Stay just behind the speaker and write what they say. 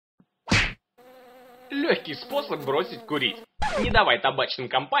Легкий способ бросить курить. Не давай табачным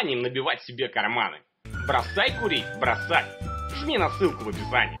компаниям набивать себе карманы. Бросай курить, бросай. Жми на ссылку в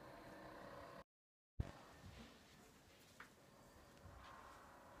описании.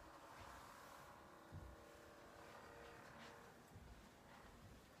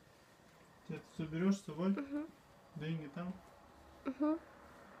 Ты это все берешь с собой? Деньги там?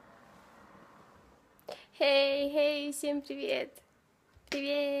 Хей, всем привет!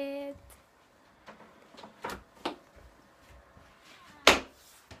 Привет!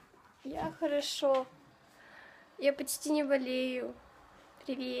 Я хорошо. Я почти не болею.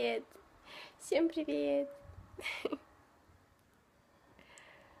 Привет! Всем привет!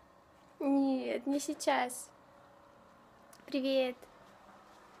 Нет, не сейчас. Привет!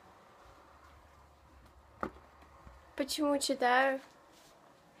 Почему читаю?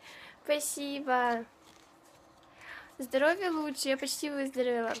 Спасибо! Здоровье лучше, я почти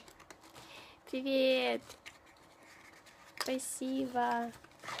выздоровела. Привет! Спасибо!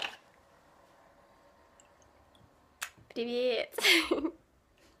 Привет!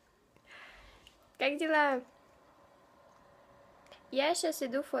 Как дела? Я сейчас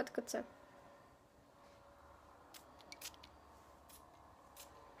иду фоткаться.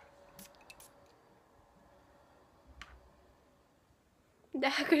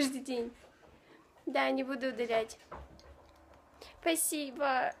 Да, каждый день. Да, не буду удалять.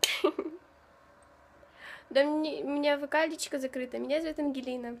 Спасибо. Да, у меня ВК-личка закрыта. Меня зовут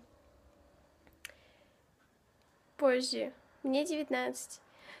Ангелина. Позже. Мне 19.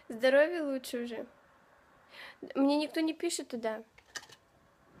 Здоровье лучше уже. Мне никто не пишет туда.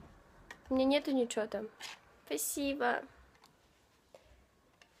 У меня нету ничего там. Спасибо.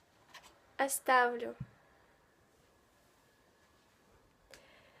 Оставлю.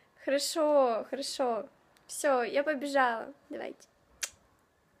 Хорошо. Все, я побежала. Давайте.